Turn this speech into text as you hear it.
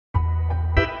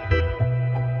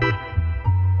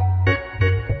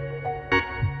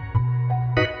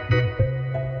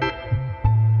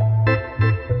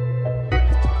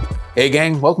Hey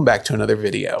gang, welcome back to another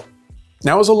video.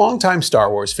 Now, as a longtime Star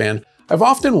Wars fan, I've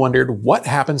often wondered what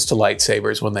happens to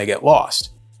lightsabers when they get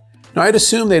lost. Now, I'd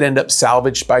assume they'd end up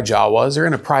salvaged by Jawas or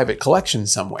in a private collection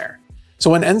somewhere. So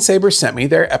when NSabers sent me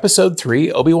their Episode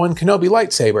 3 Obi-Wan Kenobi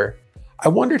lightsaber, I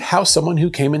wondered how someone who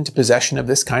came into possession of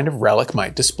this kind of relic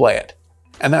might display it.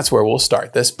 And that's where we'll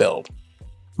start this build.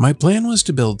 My plan was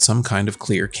to build some kind of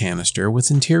clear canister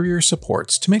with interior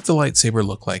supports to make the lightsaber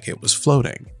look like it was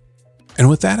floating. And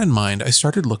with that in mind, I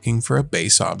started looking for a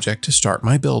base object to start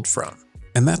my build from.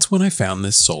 And that's when I found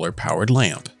this solar-powered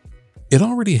lamp. It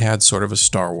already had sort of a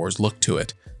Star Wars look to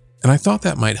it, and I thought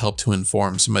that might help to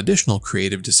inform some additional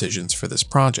creative decisions for this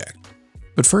project.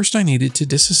 But first I needed to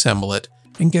disassemble it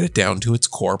and get it down to its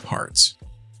core parts.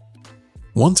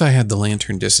 Once I had the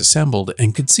lantern disassembled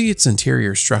and could see its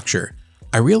interior structure,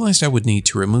 I realized I would need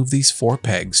to remove these 4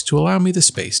 pegs to allow me the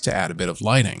space to add a bit of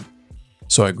lighting.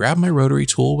 So I grabbed my rotary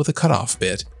tool with a cutoff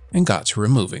bit and got to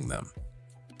removing them.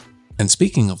 And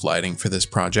speaking of lighting for this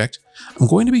project, I'm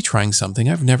going to be trying something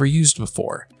I've never used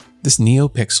before, this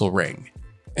NeoPixel ring,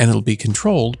 and it'll be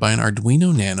controlled by an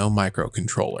Arduino Nano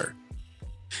microcontroller.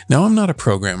 Now, I'm not a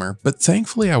programmer, but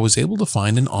thankfully I was able to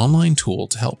find an online tool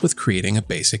to help with creating a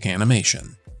basic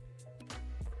animation.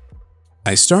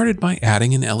 I started by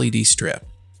adding an LED strip,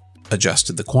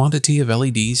 adjusted the quantity of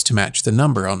LEDs to match the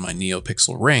number on my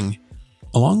NeoPixel ring,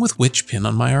 along with which pin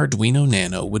on my Arduino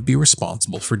Nano would be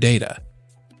responsible for data.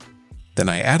 Then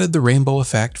I added the rainbow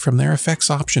effect from their effects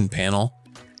option panel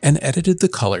and edited the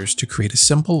colors to create a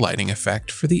simple lighting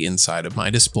effect for the inside of my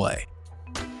display.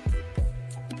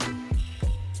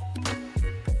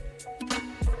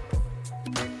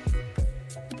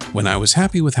 When I was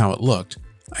happy with how it looked,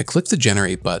 I clicked the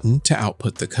Generate button to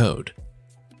output the code.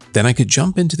 Then I could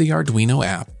jump into the Arduino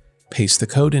app, paste the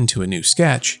code into a new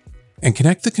sketch, and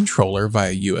connect the controller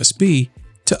via USB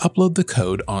to upload the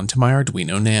code onto my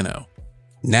Arduino Nano.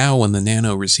 Now when the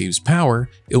Nano receives power,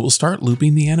 it will start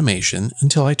looping the animation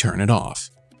until I turn it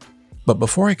off. But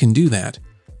before I can do that,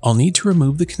 I'll need to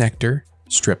remove the connector,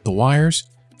 strip the wires,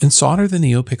 and solder the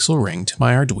NeoPixel ring to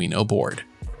my Arduino board.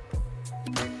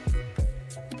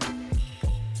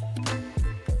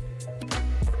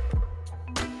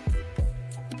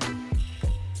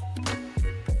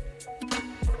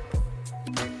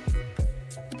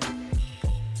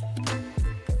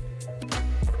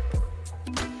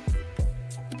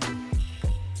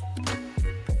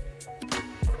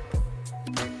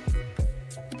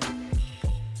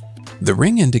 The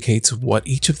ring indicates what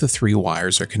each of the 3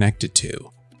 wires are connected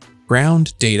to: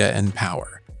 ground, data, and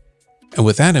power. And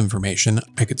with that information,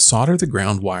 I could solder the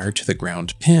ground wire to the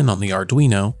ground pin on the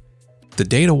Arduino, the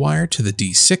data wire to the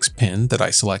D6 pin that I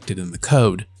selected in the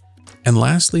code, and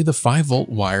lastly the 5V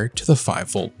wire to the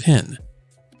 5V pin.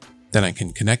 Then I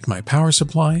can connect my power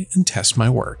supply and test my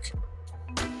work.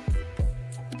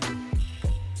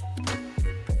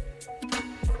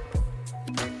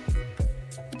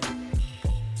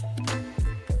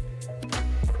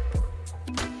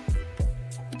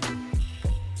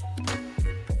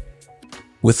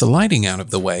 With the lighting out of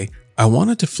the way, I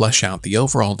wanted to flesh out the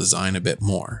overall design a bit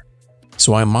more.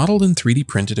 So I modeled and 3D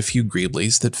printed a few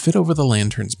greeblies that fit over the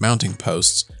lantern's mounting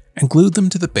posts and glued them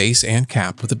to the base and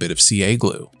cap with a bit of CA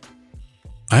glue.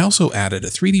 I also added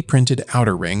a 3D printed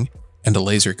outer ring and a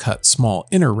laser cut small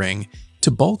inner ring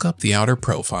to bulk up the outer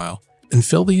profile and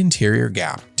fill the interior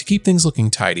gap to keep things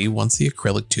looking tidy once the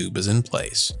acrylic tube is in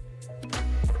place.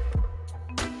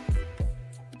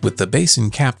 With the base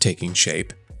and cap taking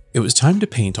shape, it was time to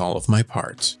paint all of my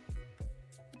parts.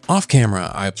 Off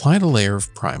camera, I applied a layer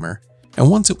of primer,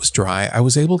 and once it was dry, I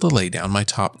was able to lay down my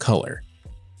top color.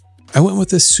 I went with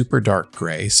this super dark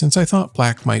gray since I thought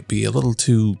black might be a little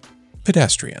too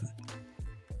pedestrian.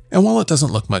 And while it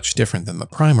doesn't look much different than the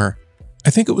primer, I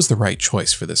think it was the right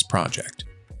choice for this project.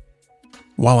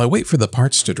 While I wait for the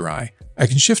parts to dry, I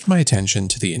can shift my attention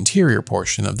to the interior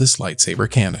portion of this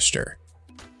lightsaber canister.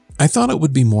 I thought it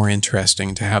would be more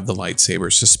interesting to have the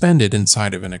lightsaber suspended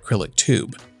inside of an acrylic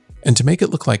tube, and to make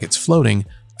it look like it's floating,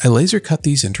 I laser cut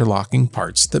these interlocking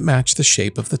parts that match the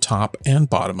shape of the top and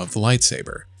bottom of the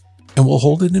lightsaber, and will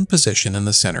hold it in position in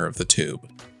the center of the tube.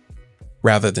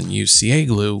 Rather than use CA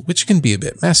glue, which can be a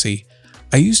bit messy,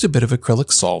 I used a bit of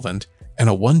acrylic solvent and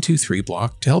a 1-2-3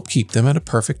 block to help keep them at a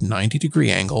perfect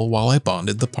 90-degree angle while I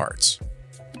bonded the parts.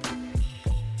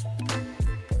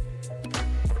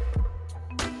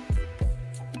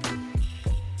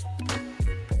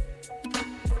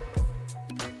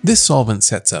 This solvent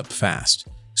sets up fast,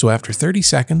 so after 30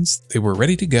 seconds, they were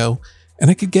ready to go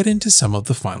and I could get into some of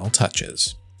the final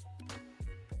touches.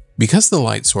 Because the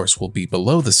light source will be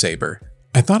below the saber,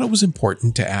 I thought it was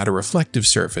important to add a reflective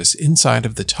surface inside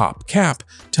of the top cap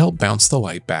to help bounce the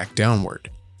light back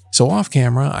downward. So off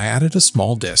camera, I added a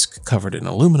small disc covered in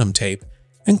aluminum tape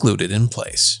and glued it in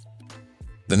place.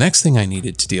 The next thing I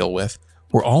needed to deal with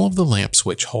were all of the lamp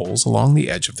switch holes along the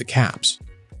edge of the caps.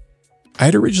 I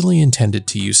had originally intended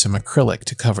to use some acrylic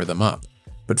to cover them up,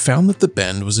 but found that the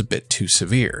bend was a bit too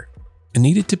severe and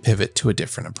needed to pivot to a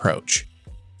different approach.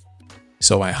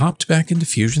 So I hopped back into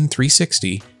Fusion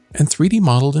 360 and 3D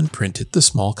modeled and printed the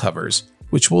small covers,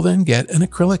 which will then get an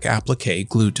acrylic applique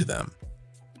glued to them.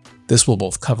 This will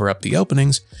both cover up the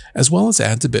openings as well as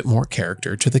adds a bit more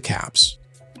character to the caps.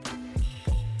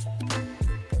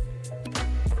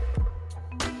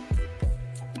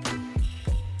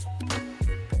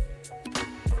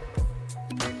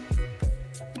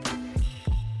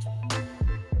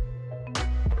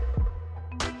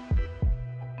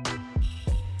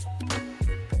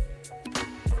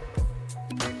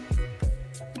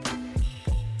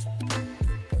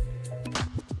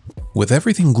 With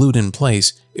everything glued in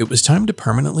place, it was time to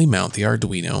permanently mount the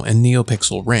Arduino and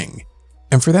NeoPixel ring,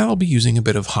 and for that I'll be using a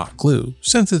bit of hot glue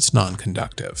since it's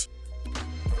non-conductive.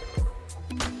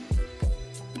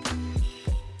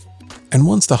 And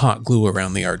once the hot glue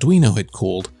around the Arduino had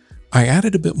cooled, I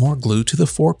added a bit more glue to the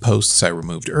 4 posts I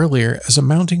removed earlier as a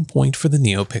mounting point for the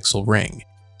NeoPixel ring.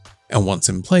 And once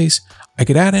in place, I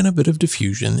could add in a bit of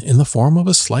diffusion in the form of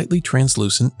a slightly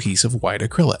translucent piece of white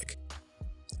acrylic.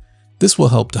 This will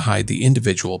help to hide the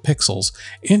individual pixels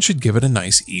and should give it a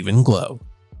nice even glow.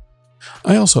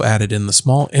 I also added in the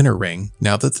small inner ring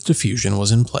now that the diffusion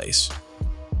was in place.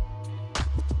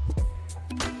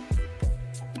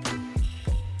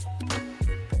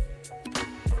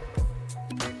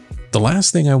 The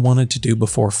last thing I wanted to do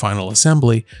before final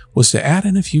assembly was to add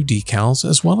in a few decals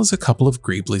as well as a couple of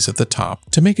greeblies at the top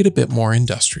to make it a bit more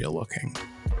industrial looking.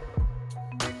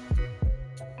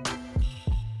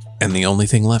 And the only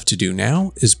thing left to do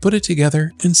now is put it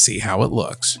together and see how it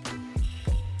looks.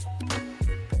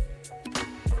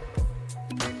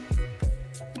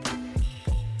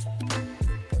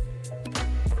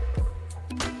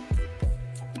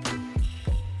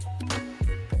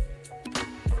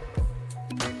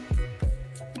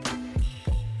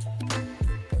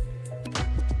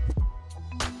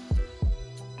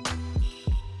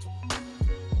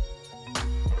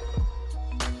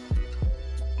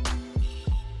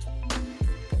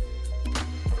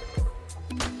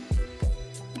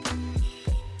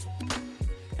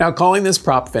 Now, calling this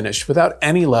prop finished without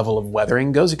any level of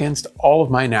weathering goes against all of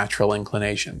my natural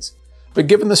inclinations. But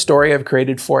given the story I've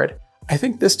created for it, I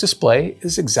think this display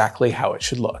is exactly how it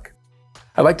should look.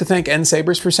 I'd like to thank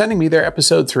NSabers for sending me their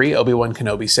Episode 3 Obi-Wan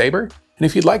Kenobi saber, and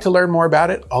if you'd like to learn more about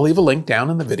it, I'll leave a link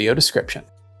down in the video description.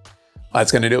 Well,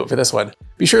 that's going to do it for this one.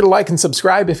 Be sure to like and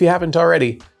subscribe if you haven't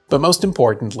already, but most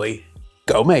importantly,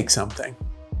 go make something.